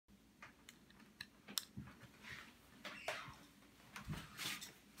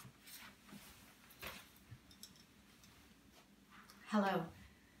Hello,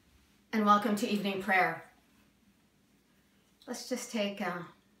 and welcome to evening prayer. Let's just take a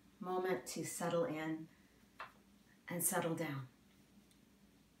moment to settle in and settle down.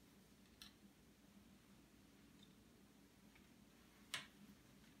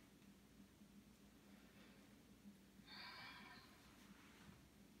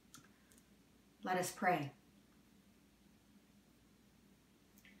 Let us pray.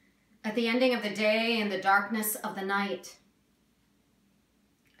 At the ending of the day and the darkness of the night,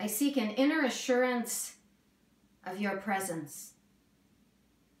 I seek an inner assurance of your presence.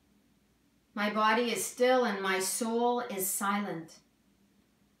 My body is still and my soul is silent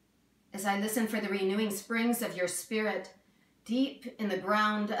as I listen for the renewing springs of your spirit deep in the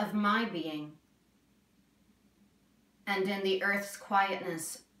ground of my being and in the earth's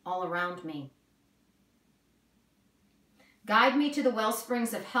quietness all around me. Guide me to the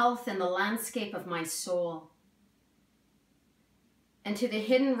wellsprings of health in the landscape of my soul, and to the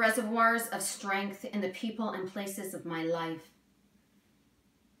hidden reservoirs of strength in the people and places of my life,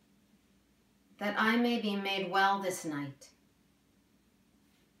 that I may be made well this night,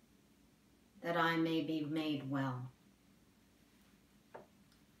 that I may be made well.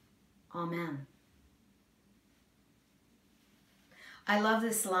 Amen. I love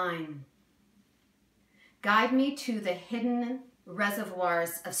this line. Guide me to the hidden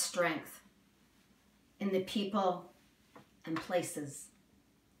reservoirs of strength in the people and places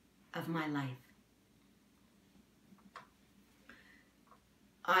of my life.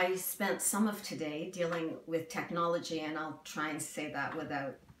 I spent some of today dealing with technology, and I'll try and say that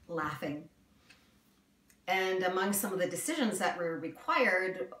without laughing. And among some of the decisions that were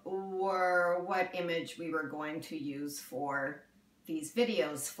required were what image we were going to use for these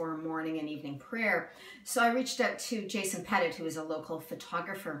videos for morning and evening prayer. So I reached out to Jason Pettit, who is a local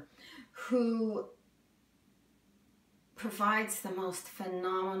photographer, who provides the most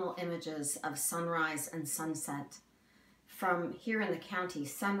phenomenal images of sunrise and sunset from here in the county.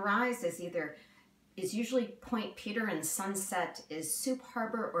 Sunrise is usually Point Peter, and sunset is Soup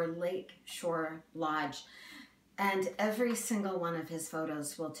Harbor or Lake Shore Lodge. And every single one of his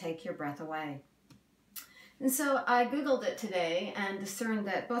photos will take your breath away. And so I Googled it today and discerned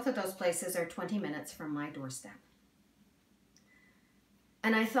that both of those places are 20 minutes from my doorstep.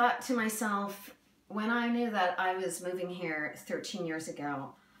 And I thought to myself, when I knew that I was moving here 13 years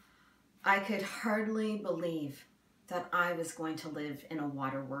ago, I could hardly believe that I was going to live in a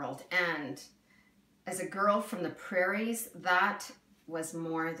water world. And as a girl from the prairies, that was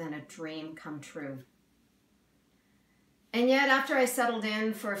more than a dream come true. And yet after I settled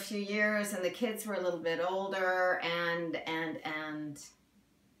in for a few years and the kids were a little bit older and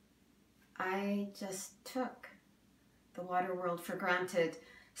I just took the water world for granted.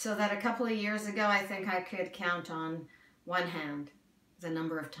 So that a couple of years ago, I think I could count on one hand the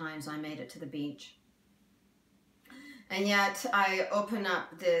number of times I made it to the beach. And yet I open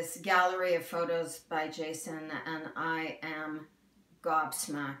up this gallery of photos by Jason and I am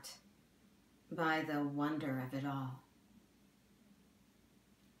gobsmacked by the wonder of it all.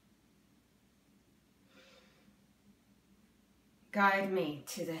 Guide me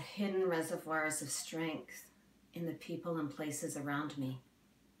to the hidden reservoirs of strength in the people and places around me.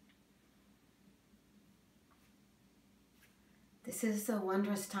 This is a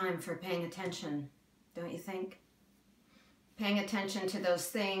wondrous time for paying attention, don't you think? Paying attention to those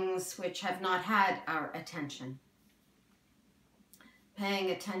things which have not had our attention. Paying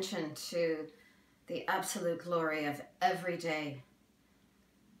attention to the absolute glory of every day.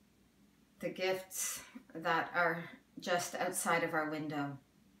 The gifts that are just outside of our window.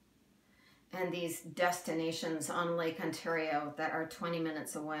 And these destinations on Lake Ontario that are 20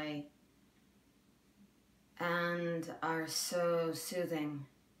 minutes away and are so soothing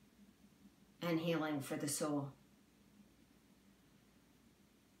and healing for the soul.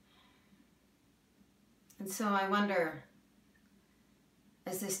 And so I wonder,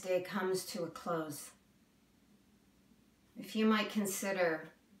 as this day comes to a close, if you might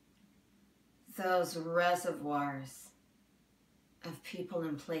consider those reservoirs of people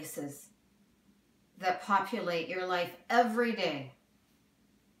and places that populate your life every day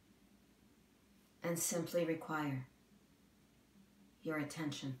and simply require your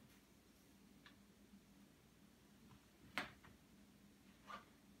attention.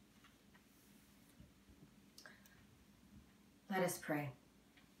 Let us pray.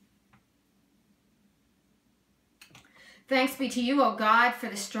 Thanks be to you, O God, for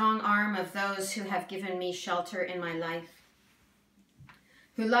the strong arm of those who have given me shelter in my life,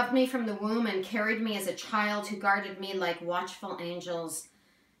 who loved me from the womb and carried me as a child, who guarded me like watchful angels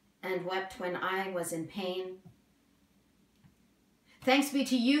and wept when I was in pain. Thanks be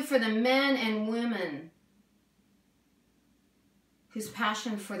to you for the men and women whose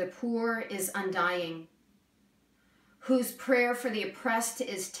passion for the poor is undying, whose prayer for the oppressed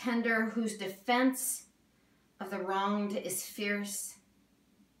is tender, whose defense of the wronged is fierce.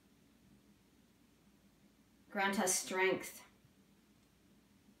 Grant us strength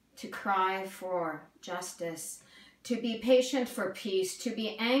to cry for justice, to be patient for peace, to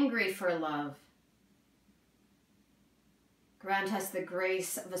be angry for love. Grant us the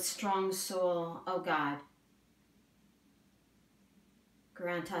grace of a strong soul, O God.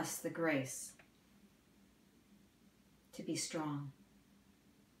 Grant us the grace to be strong.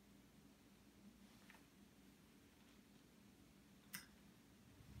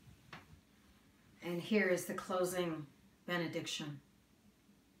 And here is the closing benediction.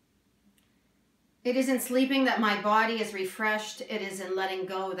 It is in sleeping that my body is refreshed. It is in letting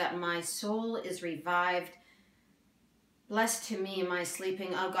go that my soul is revived. Bless to me my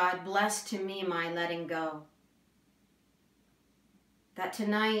sleeping, O God. Bless to me my letting go. That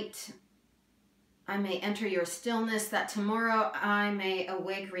tonight I may enter your stillness, that tomorrow I may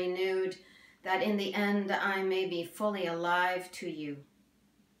awake renewed, that in the end I may be fully alive to you.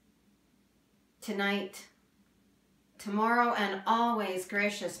 Tonight, tomorrow, and always,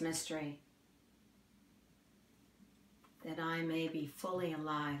 gracious mystery, that I may be fully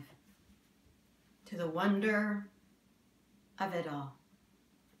alive to the wonder of it all.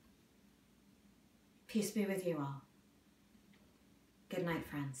 Peace be with you all. Good night,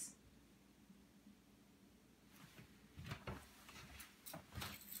 friends.